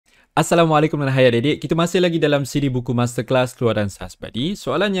Assalamualaikum dan hai adik-adik. Kita masih lagi dalam siri buku Masterclass keluaran Sasbadi.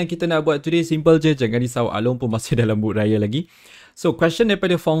 Soalan yang kita nak buat today simple je. Jangan risau, Along pun masih dalam boot raya lagi. So, question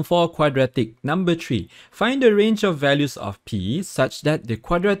daripada Form 4 Quadratic. Number 3. Find the range of values of P such that the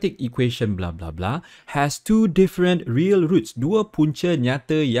quadratic equation blah blah blah has two different real roots. Dua punca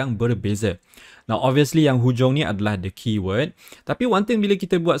nyata yang berbeza. Now, obviously yang hujung ni adalah the keyword. Tapi one thing bila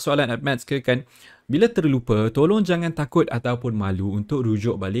kita buat soalan Addmaths ke kan, bila terlupa, tolong jangan takut ataupun malu untuk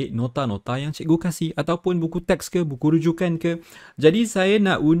rujuk balik nota-nota yang cikgu kasih ataupun buku teks ke, buku rujukan ke. Jadi saya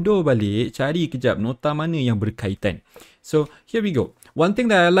nak undur balik, cari kejap nota mana yang berkaitan. So, here we go. One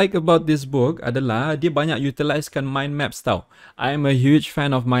thing that I like about this book adalah dia banyak utilisekan mind maps tau. I am a huge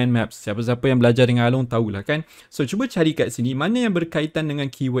fan of mind maps. Siapa-siapa yang belajar dengan Along tahulah kan. So, cuba cari kat sini mana yang berkaitan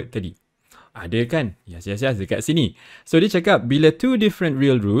dengan keyword tadi. Ada kan? Yes, dekat sini. So, dia cakap, bila two different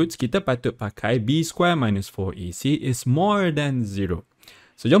real roots, kita patut pakai b square minus 4ac is more than 0.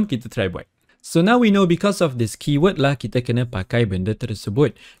 So, jom kita try buat. So, now we know because of this keyword lah, kita kena pakai benda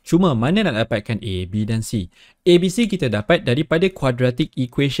tersebut. Cuma, mana nak dapatkan A, B dan C? A, B, C kita dapat daripada quadratic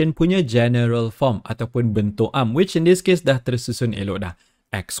equation punya general form ataupun bentuk am, which in this case dah tersusun elok dah.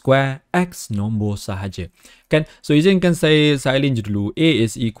 X square, X nombor sahaja. Kan? So, izinkan saya silent je dulu. A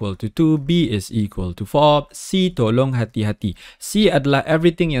is equal to 2, B is equal to 4, C tolong hati-hati. C adalah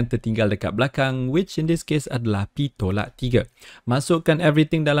everything yang tertinggal dekat belakang, which in this case adalah P tolak 3. Masukkan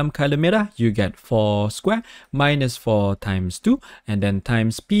everything dalam color merah, you get 4 square minus 4 times 2, and then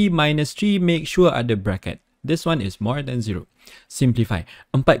times P minus 3, make sure ada bracket. This one is more than 0. Simplify.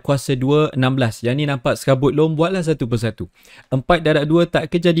 4 kuasa 2, 16. Yang ni nampak serabut long, buatlah satu persatu. 4 darab 2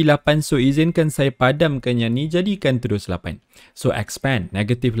 tak ke jadi 8. So, izinkan saya padamkan yang ni, jadikan terus 8. So, expand.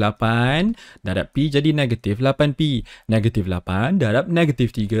 Negatif 8 darab P jadi negatif 8P. Negatif 8 darab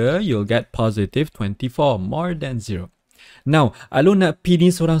negatif 3, you'll get positive 24. More than 0. Now, Along nak P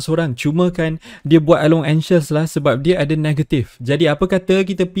ni sorang-sorang. Cuma kan, dia buat Along anxious lah sebab dia ada negatif. Jadi, apa kata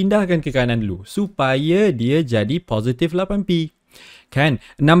kita pindahkan ke kanan dulu supaya dia jadi positif 8P. Kan?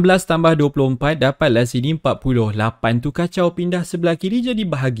 16 tambah 24 dapatlah sini 48 tu kacau. Pindah sebelah kiri jadi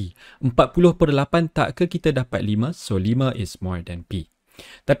bahagi. 40/8 tak ke kita dapat 5. So, 5 is more than P.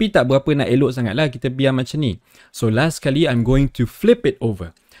 Tapi tak berapa nak elok sangat lah. Kita biar macam ni. So, last kali I'm going to flip it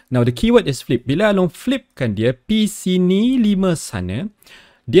over. Now, the keyword is flip. Bila Along flipkan dia, P sini, 5 sana,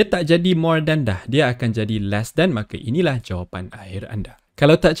 dia tak jadi more than dah. Dia akan jadi less than, maka inilah jawapan akhir anda.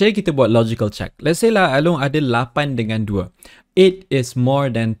 Kalau tak percaya, kita buat logical check. Let's say lah Along ada 8 dengan 2. 8 is more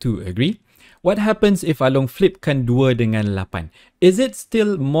than 2, agree? What happens if Along flipkan 2 dengan 8? Is it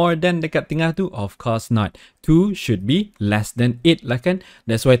still more than dekat tengah tu? Of course not. 2 should be less than 8 lah kan?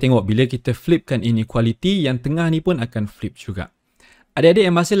 That's why tengok bila kita flipkan inequality, yang tengah ni pun akan flip juga. Adik-adik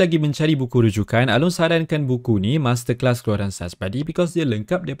yang masih lagi mencari buku rujukan, Along sarankan buku ni Masterclass keluaran Sasbadi because dia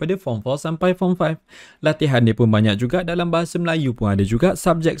lengkap daripada Form 4 sampai Form 5. Latihan dia pun banyak juga, dalam bahasa Melayu pun ada juga,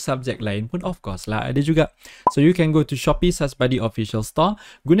 subjek-subjek lain pun of course lah ada juga. So you can go to Shopee Sasbadi Official Store,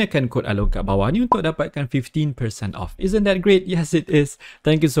 gunakan kod Along kat bawah ni untuk dapatkan 15% off. Isn't that great? Yes, it is.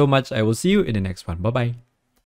 Thank you so much. I will see you in the next one. Bye-bye.